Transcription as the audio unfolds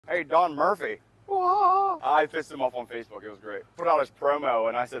Hey, Don Murphy. I pissed him off on Facebook. It was great. Put out his promo,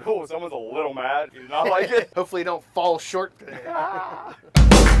 and I said, oh, someone's a little mad. He did not like it. Hopefully you don't fall short today.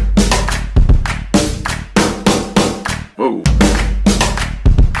 Whoa.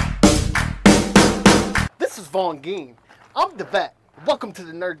 This is Vaughn Geen. I'm the vet. Welcome to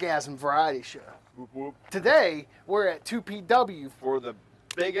the Nerdgasm Variety Show. Whoop, whoop. Today, we're at 2PW. For the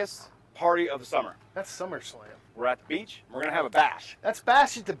biggest party of the summer. That's SummerSlam. We're at the beach. We're going to have a bash. That's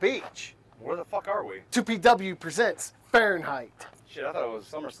Bash at the Beach. Where the fuck are we? 2PW presents Fahrenheit. Shit, I thought it was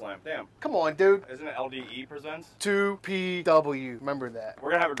SummerSlam. Damn. Come on, dude. Isn't it LDE presents? 2PW. Remember that.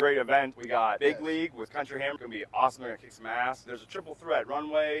 We're going to have a great event. We got Big League with Country Hammer. It's going to be awesome. We're going to kick some ass. There's a triple threat.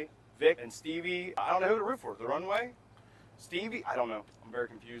 Runway, Vic, and Stevie. I don't know who to root for. The Runway? Stevie? I don't know. I'm very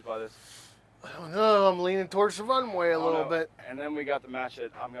confused by this. I don't know. I'm leaning towards the runway a little bit. And then we got the match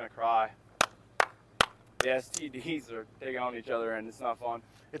that I'm going to cry. The STDs are taking on each other, and it's not fun.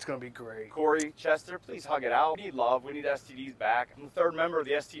 It's going to be great. Corey, Chester, please hug it out. We need love. We need STDs back. I'm the third member of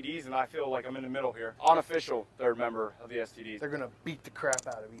the STDs, and I feel like I'm in the middle here. Unofficial third member of the STDs. They're going to beat the crap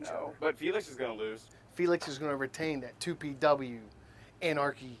out of each other. But Felix is going to lose. Felix is going to retain that 2PW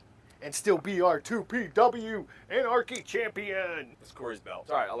anarchy and still be our 2PW anarchy champion. It's Corey's belt.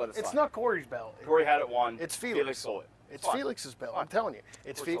 Sorry, I'll let it slide. It's not Corey's belt. Corey had it won. It's Felix. Felix sold it. It's Felix's belt. I'm telling you.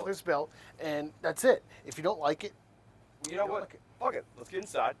 It's Felix's belt, and that's it. If you don't like it, you know what? Fuck it. Let's get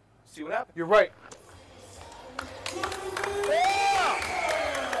inside. See what happens. You're right. Thank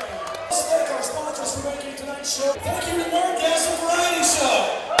our sponsors for making tonight's show. Thank you to Nerdgasm Variety Show.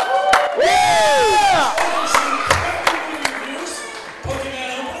 Reviews,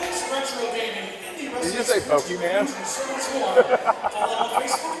 Pokemon openings, retro gaming, indie wrestling. Did you say Pokemon? And so much more. Follow on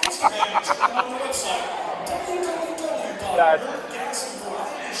Facebook and Instagram and check them out on the website. www.nerdgasmvarietyshow.com.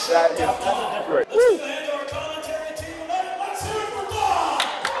 That is great. Let's go ahead to our commentary team tonight. Let's hear it for Don.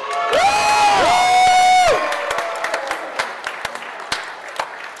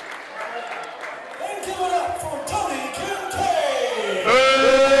 And give it up for Tony Kincaid.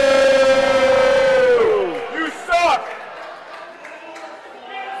 You suck!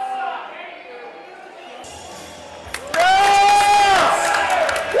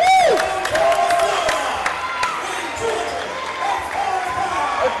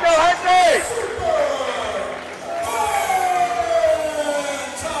 Let's go, Henry!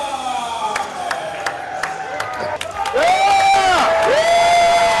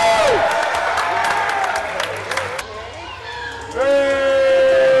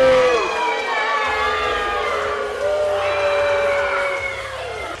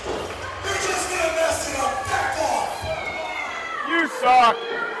 You suck!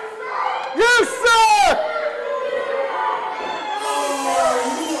 You suck! Oh,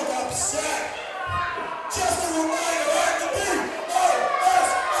 you look upset. Just a reminder at the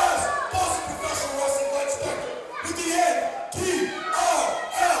BRSS, Boston Professional Wrestling Light Spectre, with the NTRL,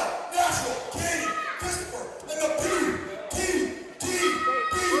 Natural, Katie, Christopher, and the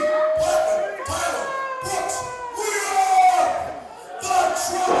PTTB, Platinum, Tyler, Brooks. We are the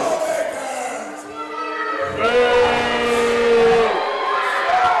Troublemakers.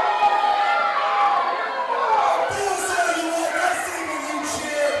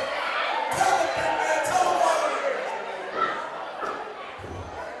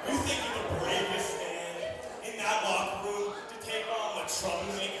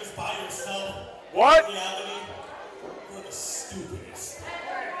 Troublemakers by yourself. What? In reality, you're the stupidest.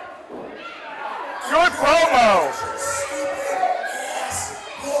 Good promo! Stupid ass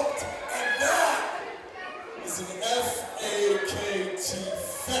whooped, and that is an FAKT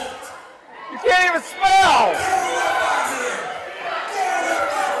fact. You can't even spell!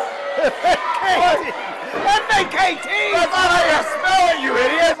 FAKT! That's not how you spell it, you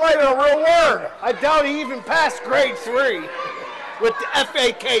idiot! It's like a real word! I doubt he even passed grade 3 with the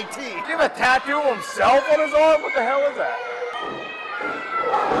FAKT. Did he have a tattoo of himself on his arm? What the hell is that?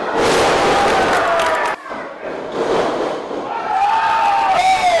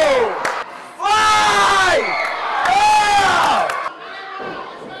 Oh! Fly! Ah!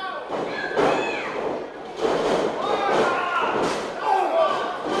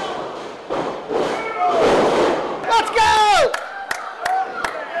 Let's go!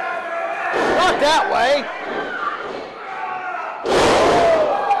 Not that way.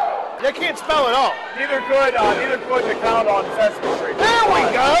 They can't spell it all. Neither could the count on Sesame Street. There we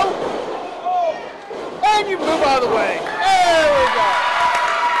go. And you move out of the way. There we go.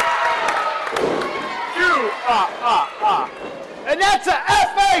 And that's a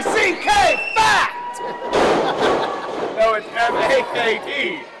FACK fact. No, it's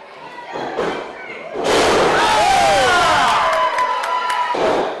FAKT.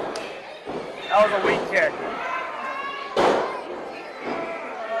 That was a weak kick.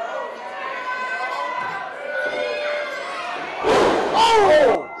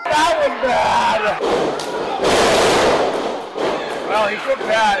 Oh! That was bad! Well, he took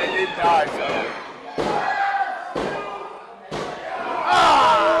that and didn't die, so.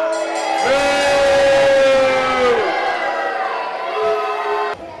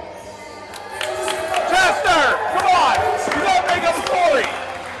 Chester! Come on! You gotta make up a story!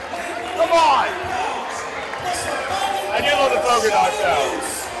 Come on! I do love the polka dot show.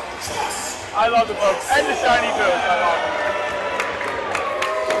 I love the polka and the shiny boots. I love them.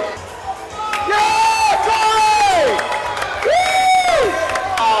 Yeah! Corey! Woo!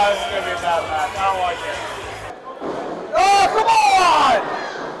 Oh, this is gonna be a bad match. I don't like it. Oh, come on!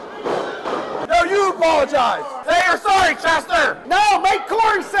 No, you apologize. Say you're sorry, Chester. No, make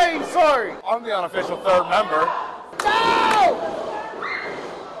Corey say he's sorry. I'm the unofficial third member. No!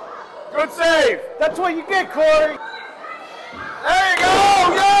 Good save. That's what you get, Corey. There you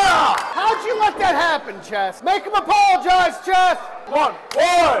go. Yeah. How'd you let that happen, Chess? Make him apologize, Chess. One, 2,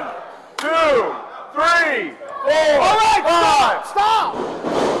 3, 4. All right, 5. stop.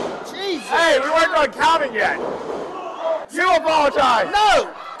 Jesus. Hey, we weren't done counting yet. You apologize.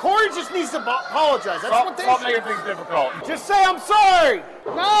 No, Corey just needs to apologize. That's what they Stop should. making things difficult. Just say I'm sorry.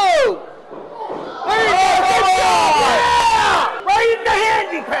 No. There you go. Good job. Yeah. Right in the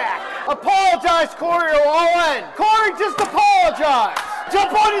handy pack. Apologize, Corey, or I'll end. Corey, just apologize.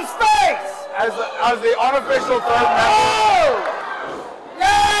 Jump on his face. As the unofficial third member. Oh.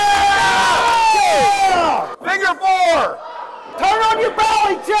 Yeah. Figure 4. Turn on your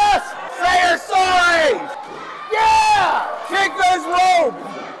belly, Jess. Say you're sorry. Yeah. Kick this rope.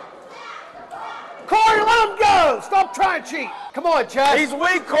 Corey, let him go. Stop trying to cheat. Come on, Chess. He's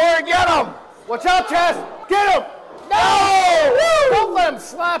weak, Corey. Get him. Watch out, Chess. Get him. No. Woo. Don't let him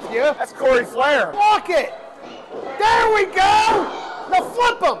slap you. That's Corey Flair. Walk it. There we go. Now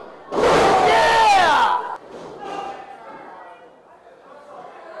flip him. Yeah.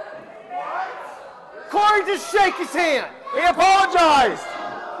 Corey, just shake his hand. He apologized.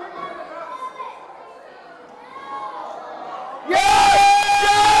 Yes!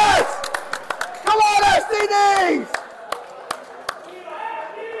 Yes! Come on, STDs!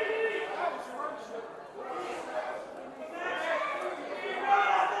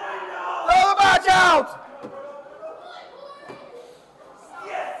 Throw the match out!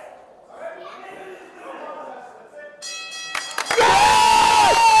 Yes!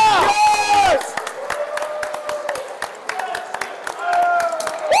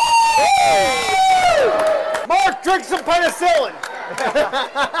 Yes! Mark, drink some penicillin.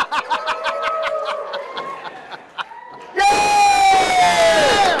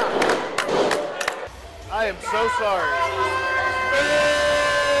 Yeah! I am so sorry.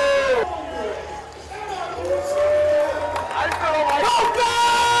 I feel like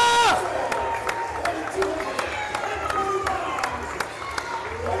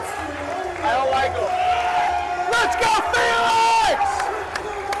I don't like him. Let's go, Felix!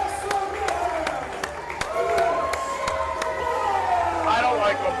 I don't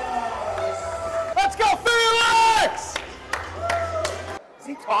like him. Let's go, Felix! Is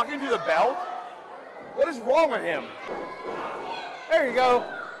he talking to the belt? What is wrong with him? There you go.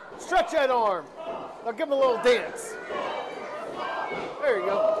 Stretch that arm. Now give him a little dance. There you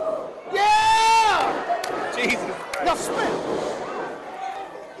go. Yeah! Jesus. Now spin.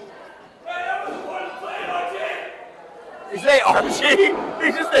 You say Archie?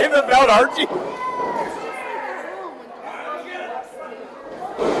 He just named the belt Archie?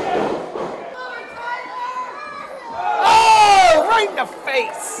 Oh, right in the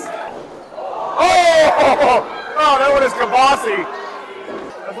face. Oh! Oh, that one is Kabasi.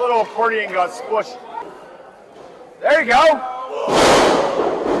 That little accordion got squished. There you go.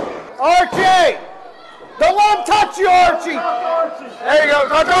 Archie! Don't let him touch you, Archie! There you go.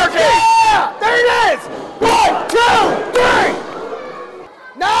 Touch Archie. Yeah! There it is! 1, 2, 3!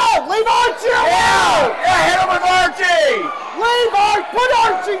 No! Leave Archie alone! Yeah, hit him with Archie. Leave Archie! Put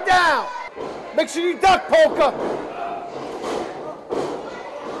Archie down! Make sure you duck, Polka!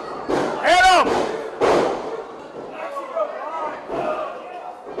 Hit him.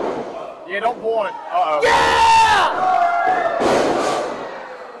 Yeah, don't pull on it. Uh-oh. Yeah!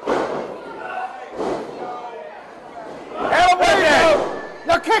 Hit him with it.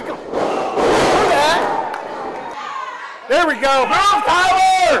 Now kick him! Do that! There we go! Move,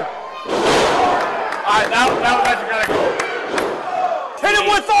 Tyler! All right, now that's gonna go. Hit him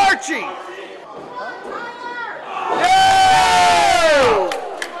with Archie! Yeah!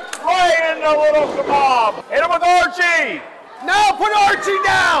 Right in the little kebab. Hit him with Archie. Now put Archie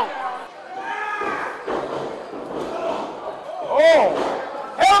down!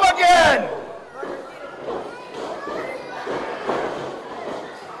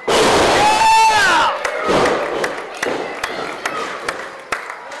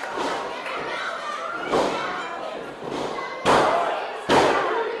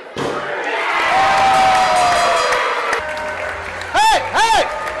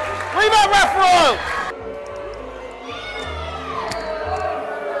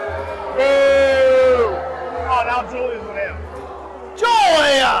 Julius with him.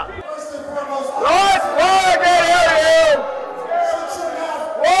 Julia! First and foremost, What? What? I can't hear you! shut your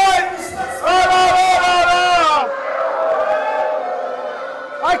mouth. What? No!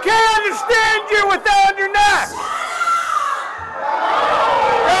 I can't understand you with that on your neck!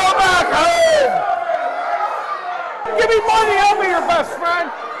 Go back home! Give me money, I'll be your best friend!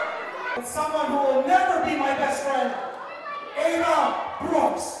 And someone who will never be my best friend, Ava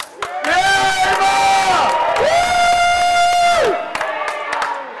Brooks. Ava! Woo!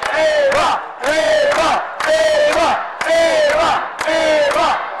 Ava! Ava! Ava! Ava! Ava!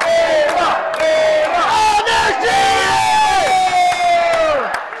 Ava! Ava! Oh, there she is!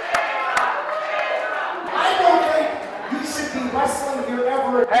 I don't think you should be wrestling here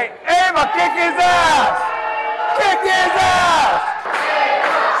ever. Hey, Ava, kick his ass! Kick his ass!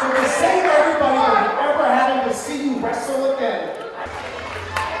 So to save everybody from ever having to see you wrestle again,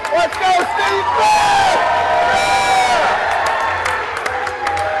 Let's go, Steve!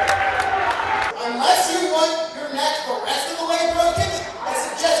 unless you want your neck the rest of the way broken, I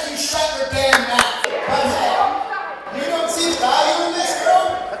suggest you shut your damn mouth. But hey, you don't see value in this girl?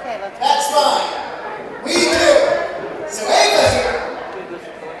 That's fine. We do. So Ava here,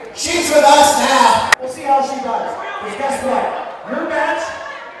 she's with us now. We'll see how she does. Because guess what? Your match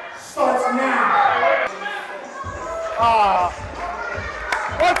starts now.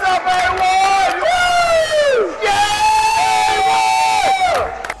 What's up, A1? Woo! Yeah!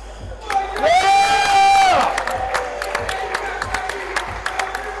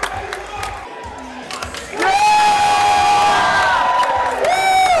 Yeah!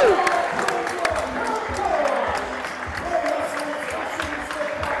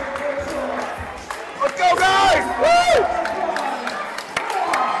 Let's go, guys! Woo!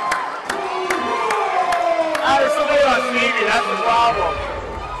 There's somebody on TV, that's the problem.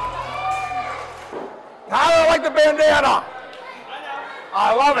 I like the bandana.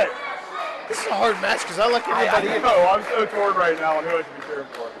 I love it. This is a hard match because I like everybody. I know, I'm so torn right now on who I should be cheering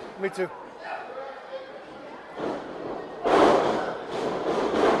for. Me too.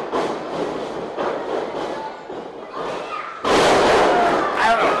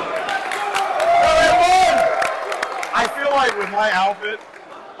 I don't know. Oh, they won! I feel like with my outfit,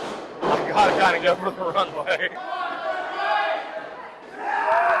 I gotta kind of go for the runway.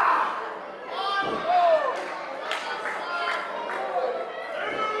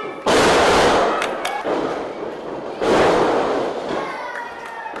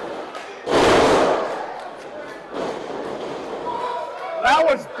 That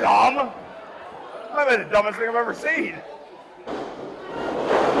was dumb. That was the dumbest thing I've ever seen.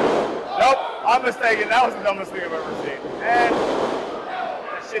 Nope, I'm mistaken. That was the dumbest thing I've ever seen. And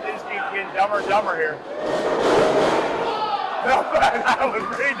that shit just keeps getting dumber and dumber here. No, that was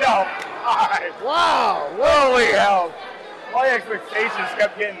pretty dumb. Alright. Wow. Holy hell. My expectations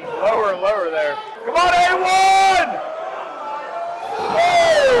kept getting lower and lower there. Come on, A1!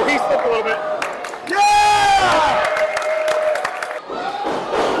 Oh, he slipped a little bit. Yeah!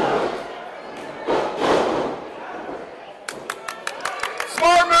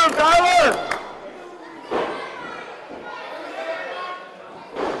 Smart move, Tyler!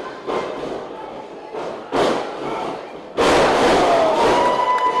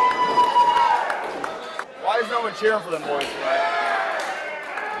 Why is no one cheering for them boys tonight?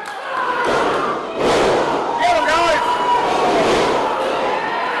 Get them, guys!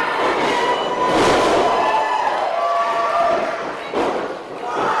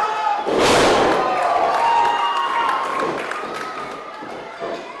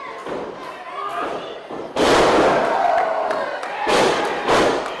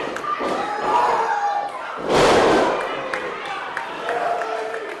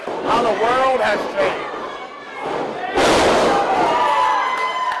 How the world has changed.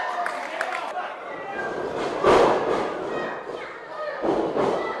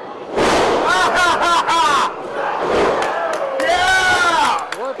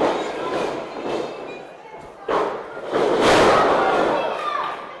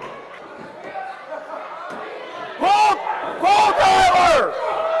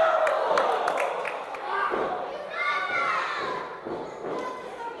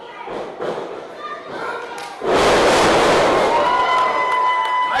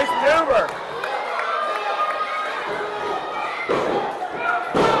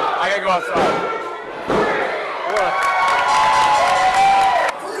 Outside. What?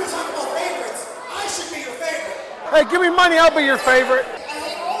 If we're going to talk about favorites, I should be your favorite. Hey, give me money, I'll be your favorite. I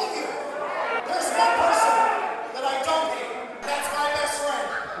hate all of you. There's one person that I don't hate. That's my best friend.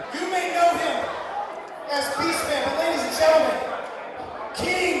 You may know him as Beastman, but ladies and gentlemen,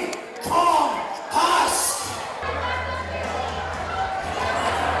 King Kong Husk.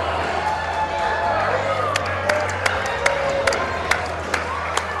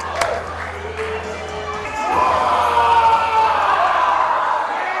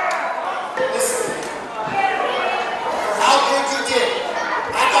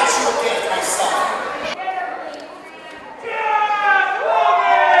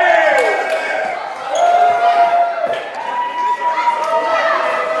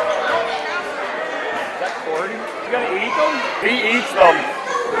 He eats them.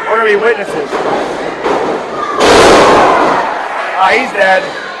 We're gonna be witnesses. Ah, he's dead.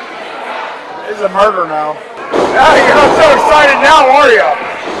 This is a murder now. Ah, you're not so excited now, are you?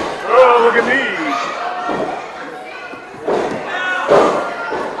 Oh, look at me.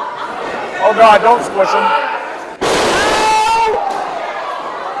 Oh God, don't squish him.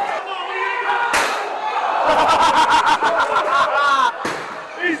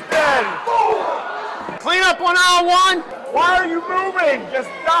 He's dead. Clean up on aisle 1. Why are you moving? Just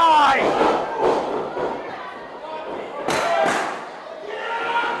die.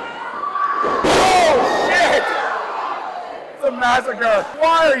 Oh shit! It's a massacre.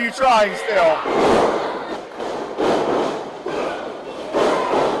 Why are you trying still?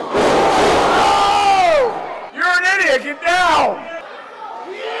 Get down!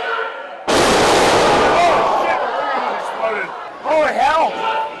 Oh shit, my ring exploded. Holy hell!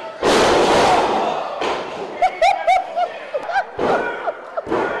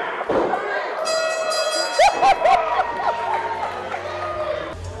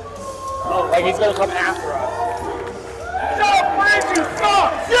 Like he's gonna come after us. Stop, Frank! You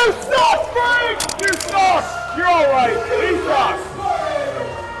suck! You suck, Frank! You suck! You're alright. He sucks.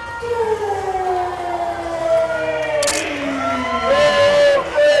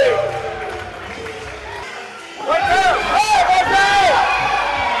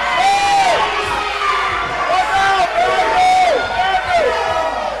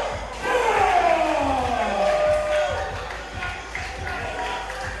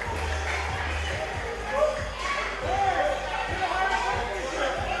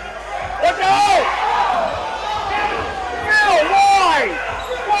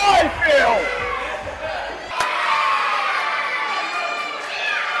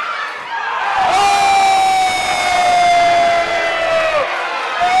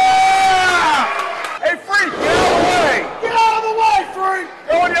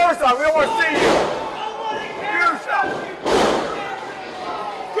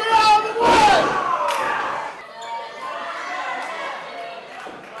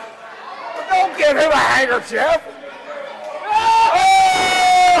 Give him a handkerchief! Oh!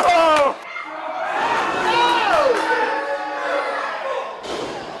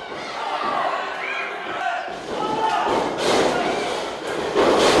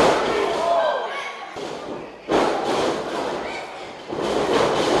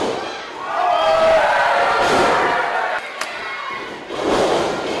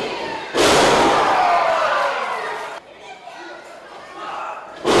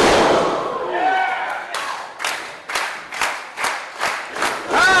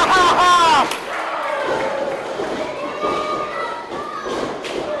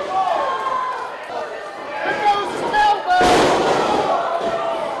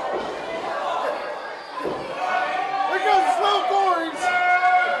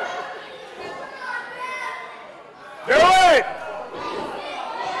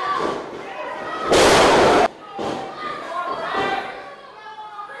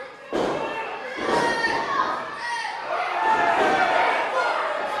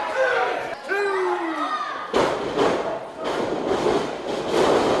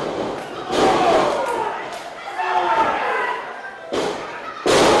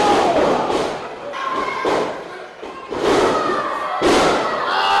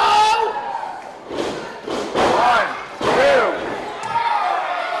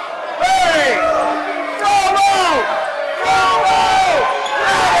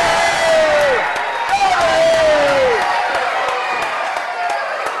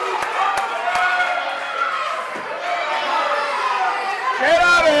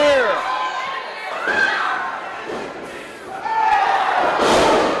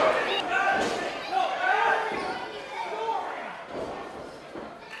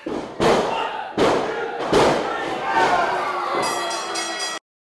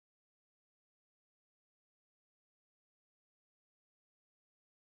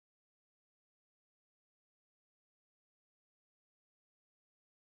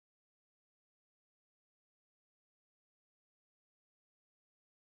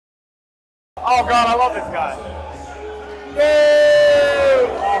 Oh God, I love this guy.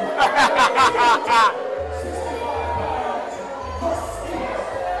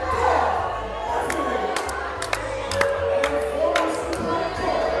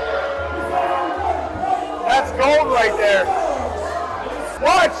 That's gold right there.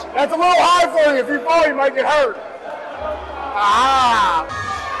 Watch, that's a little high for you. If you fall, you might get hurt. Ah.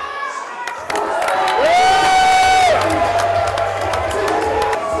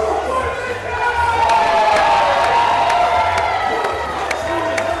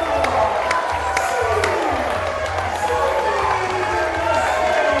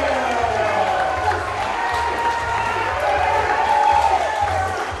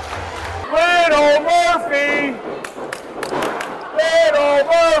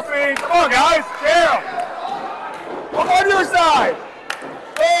 Murphy. Come on, guys. Damn. I'm on your side.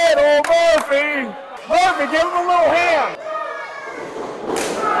 Little Murphy. Murphy, give him a little hand.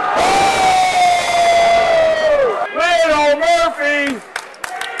 Oh! Little Murphy.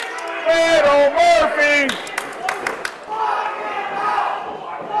 Little Murphy.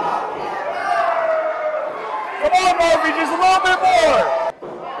 Come on, Murphy, just a little bit more.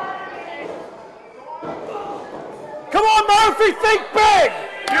 Come on, Murphy, think big.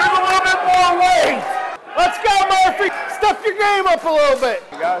 Use a little bit more weight. Let's go, Murphy. Step your game up a little bit.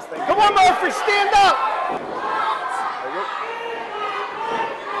 You guys think? Come on, Murphy, stand up.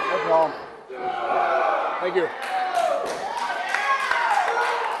 No problem. Thank you.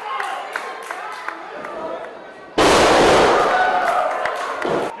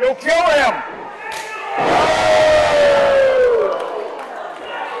 You'll kill him.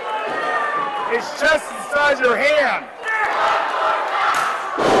 His chest is the size of your hand.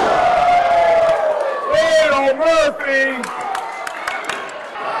 Little Murphy.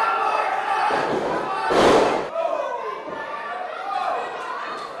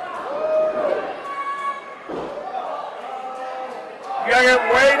 You gotta get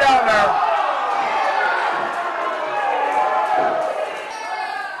way down there.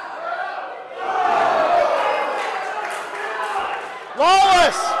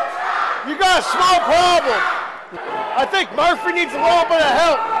 Wallace, you got a small problem. I think Murphy needs a little bit of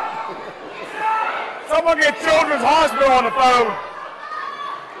help. Someone get Children's Hospital on the phone.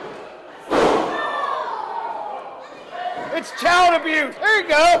 It's child abuse. There you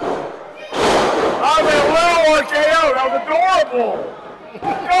go. I was a little RKO. That was adorable.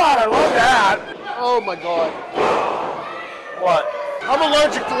 God, I love that. Oh my God. What? I'm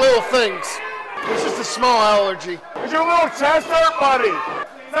allergic to little things. It's just a small allergy. Is your little chest hurt, buddy?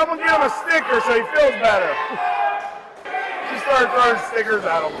 Someone give him a sticker so he feels better. She started throwing stickers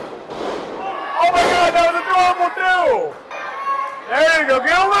at him. Oh my God, that was adorable too. There you go,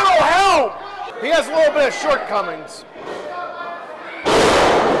 get a little help. He has a little bit of shortcomings.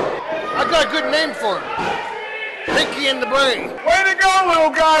 I got a good name for him. Pinky in the brain. Way to go,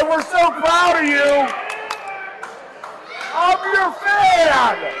 little guy. We're so proud of you. I'm your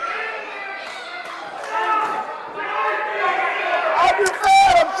fan. I'm your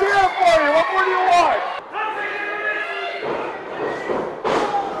fan. I'm cheering for you. What more do you want?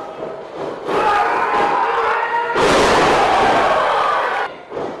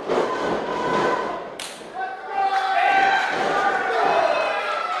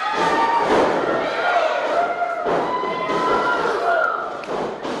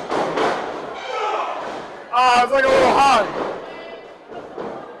 It's like a little high.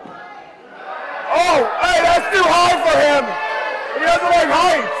 Oh, hey, that's too high for him. He doesn't like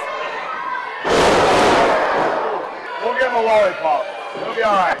heights. We'll give him a lollipop. He'll be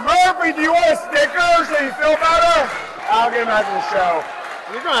all right. Murphy, do you want a sticker so you feel better? I'll get him after the show.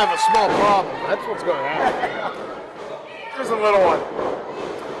 You're going to have a small problem. That's what's going to happen. Just a little one.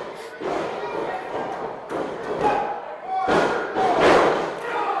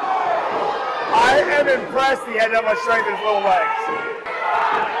 I am impressed he had that much strength in his little legs.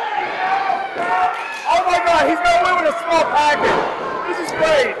 Oh my God, he's going to win with a small package. This is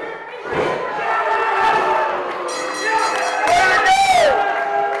great. Way to go!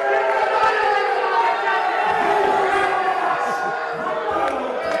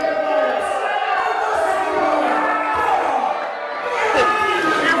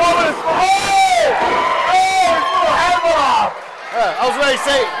 He won with a small... Oh! Oh, his little head went off. I was ready to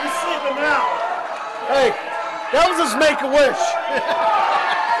say it. He's sleeping now. Hey, that was his make-a-wish.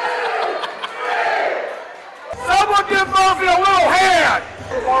 Someone give Murphy a little hand!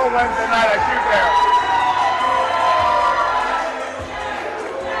 Tomorrow, Wednesday night at Shoot There.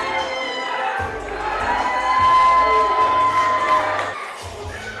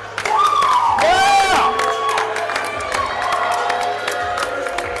 Yeah!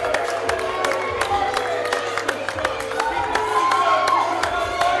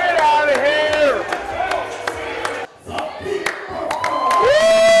 Get out of here!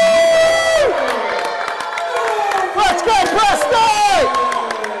 Let's go, Preston!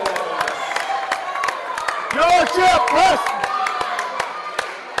 You're our champ, Preston!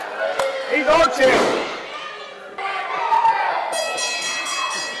 He's our champ!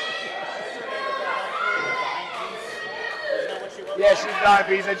 Yeah, she's dying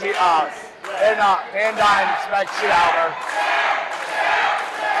piece and she, they're not, Van Dyne smacks shit out of her.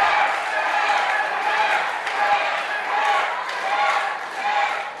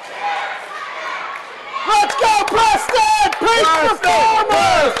 Let's go, Preston! Peak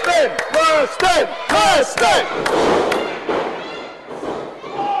performance! Preston! Preston! Preston!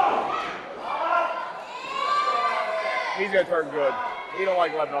 He's gonna turn good. He don't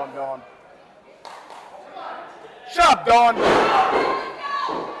like Lebonon Don. Shut up, Don.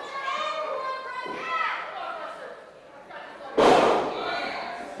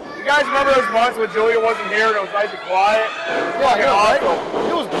 You guys remember those months when Julia wasn't here and it was nice and quiet? Yeah, I know, right?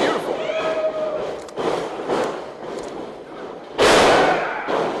 It was beautiful.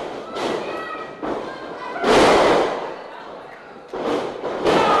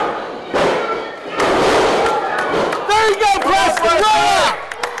 There you go, Preston.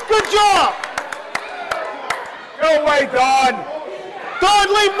 Good job. Go away, Don. Don,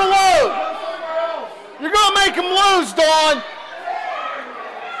 leave him alone. You're going to make him lose, Don.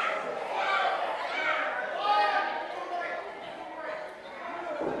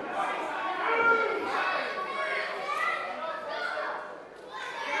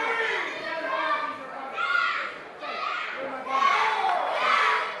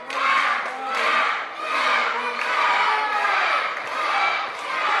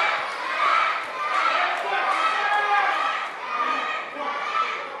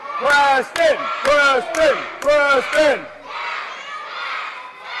 Preston! Preston! Preston!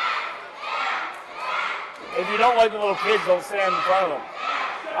 If you don't like the little kids, don't stand in front of them.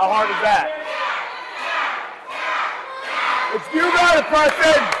 How hard is that? It's you got it,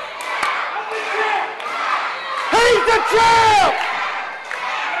 Preston! He's the champ!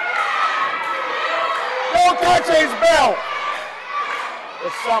 Don't touch his belt!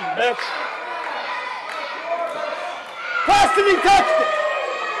 This some bitch. Preston, he touched it!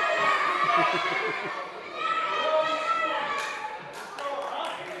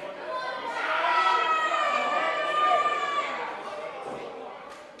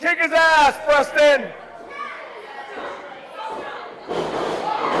 Kick his ass, Preston!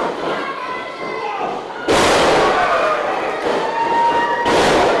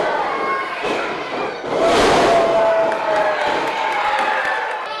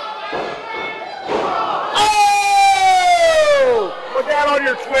 Oh! Put that on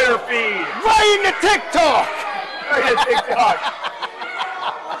your Twitter feed. Right into TikTok! Right into TikTok.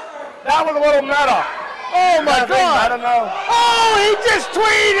 That was a little meta. Oh my God! I don't know. Oh, he just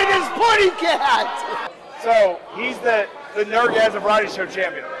tweeted his putty cat! So he's the Nerdgasm Variety Show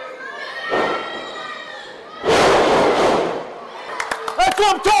champion. That's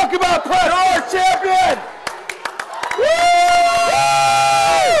what I'm talking about, Preston! Our champion! Woo!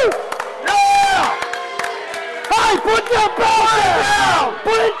 Yeah! Hey, put that belt down!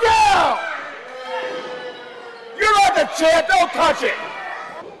 Put it down! You're not the champ. Don't touch it.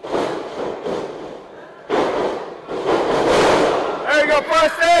 There you go,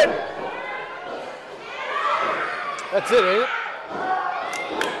 Preston. That's it, ain't it?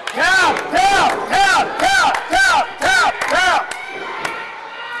 Count, count, count, count, count, count, count.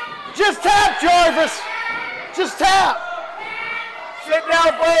 Just tap, Jarvis! Just tap! Sit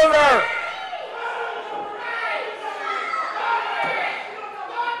down further.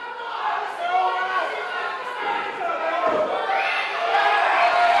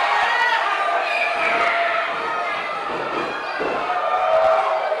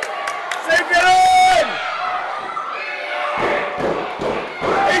 Sink it in.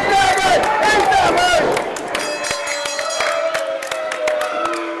 He's coming. He's coming.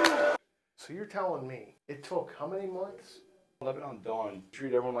 So you're telling me it took how many months? Lebonon Don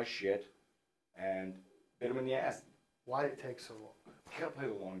treated everyone like shit and bit him in the ass. Why did it take so long? You gotta play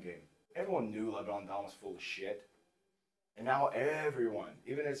the long game. Everyone knew Lebonon Don was full of shit. And now everyone,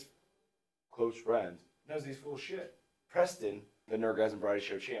 even his close friends, knows he's full of shit. Preston, the Nerdgasm Variety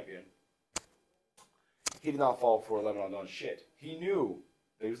Show champion, he did not fall for Lebonon Don's shit. He knew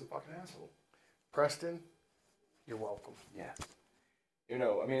that he was a fucking asshole. Preston, you're welcome. Yeah. You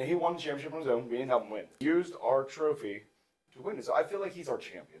know, I mean, he won the championship on his own. We didn't help him win. He used our trophy to win it. So I feel like he's our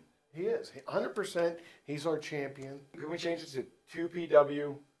champion. He is. 100%. He's our champion. Can we change it to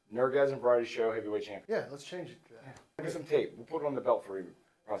 2PW Nerdgasm Variety Show heavyweight champion? Yeah, let's change it to that. Yeah. Get some tape. We'll put it on the belt for you,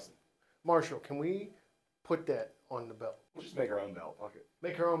 Preston. Marshall, can we put that on the belt? We'll just make our own belt. Fuck it.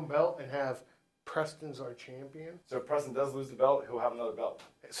 Make our own belt and have Preston's our champion. So if Preston does lose the belt, he'll have another belt.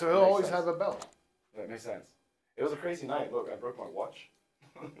 So he'll always have a belt. That makes sense. It was a crazy night. Look, I broke my watch.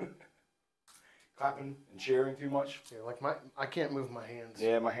 Clapping and cheering too much. Yeah, like I can't move my hands.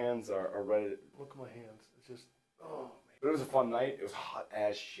 Yeah, my hands are ready. Look at my hands. It's just, oh, man. But it was a fun night. It was hot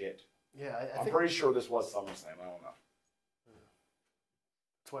as shit. Yeah, I I'm think pretty sure this was SummerSlam. I don't know.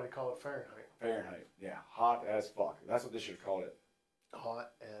 that's why they call it Fahrenheit. Fahrenheit. Yeah, hot as fuck. That's what they should call it.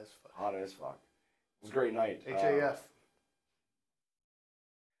 Hot as fuck. Hot as fuck. It was a great night. HAF. It was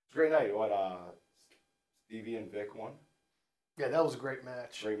a great night. What, Stevie and Vic won? Yeah, that was a great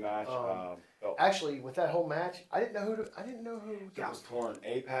match. Great match. Actually, with that whole match, I didn't know who. Yeah, I was torn.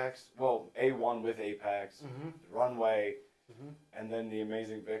 Apex. Well, A1 with Apex. The Runway, and then the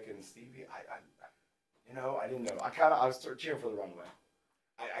Amazing Vic and Stevie. I didn't know. I was cheering for the Runway.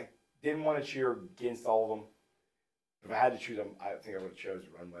 I didn't want to cheer against all of them. If I had to choose them, I think I would have chose the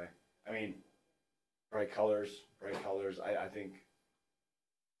Runway. I mean, bright colors. I think.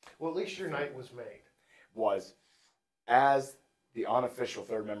 Well, at least your night was made. Was, as the unofficial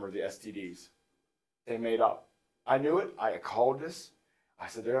third member of the STDs, they made up. I knew it. I called this. I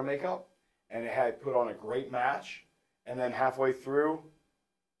said they're gonna make up, and they had put on a great match. And then halfway through,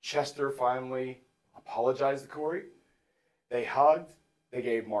 Chester finally apologized to Corey. They hugged. They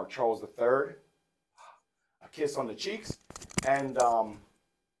gave Mark Charles III a kiss on the cheeks, and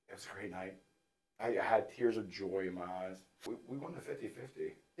it was a great night. I had tears of joy in my eyes. We won the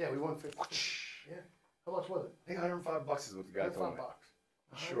 50-50. Yeah, we won 50. Yeah. How much was it? I think $105 is what the guy told me.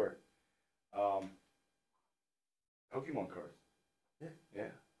 $105. Sure. Pokemon cards. Yeah.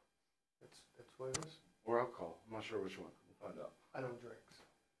 Yeah. That's what it is. Or alcohol. I'm not sure which one. We'll find out. I don't drink.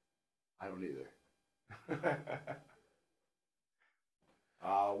 I don't either.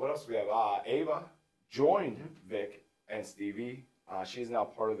 What else do we have? Ava joined Vic and Stevie. She's now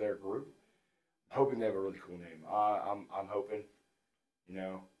part of their group. I'm hoping they have a really cool name. I'm hoping.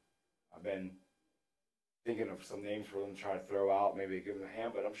 I've been thinking of some names for them to try to throw out, maybe give them a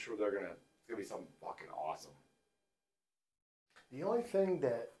hand, but I'm sure it's gonna be something fucking awesome. The only thing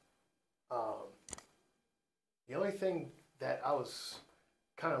that I was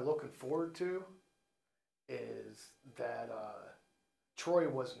kind of looking forward to is that Troy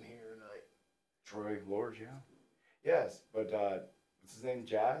wasn't here tonight. Troy Lord, yeah. Yes, but what's his name?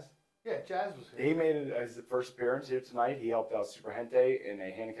 Jazz? Yeah, Jazz was here. He made it his first appearance here tonight. He helped out Super Hente in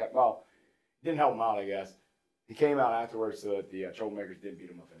a handicap. Well, he didn't help him out, I guess. He came out afterwards so that the troublemakers didn't beat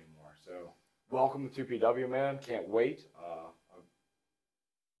him up anymore. So, welcome to 2PW, man. Can't wait. I've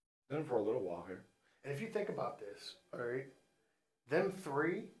been for a little while here. And if you think about this, all right, them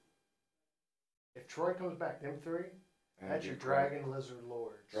three, if Troy comes back, them three, that's your Dragon Lizard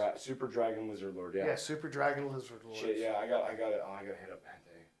Lords. Super Dragon Lizard Lord, yeah. Yeah, Super Dragon Lizard Lords. Shit, yeah, I got to hit up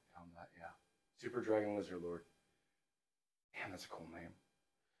Hente on that, yeah. Super Dragon Lizard Lord. Damn, that's a cool name.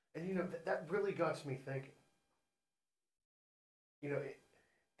 And that really got me thinking.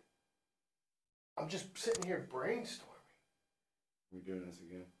 I'm just sitting here brainstorming. We're doing this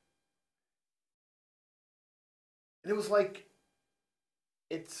again. And it was like,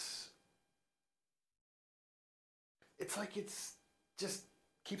 it's like it's just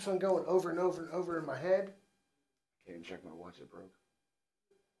keeps on going over and over and over in my head. Can't even check my watch, it broke.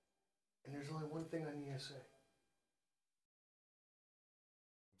 And there's only one thing I need to say.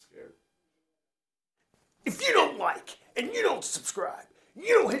 I'm scared. If you don't like and you don't subscribe,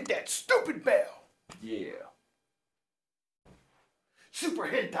 you don't hit that stupid bell. Yeah. Super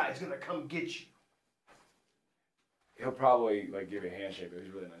Hentai's gonna come get you. He'll probably give you a handshake, but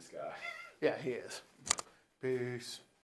he's a really nice guy. Yeah, he is. Peace.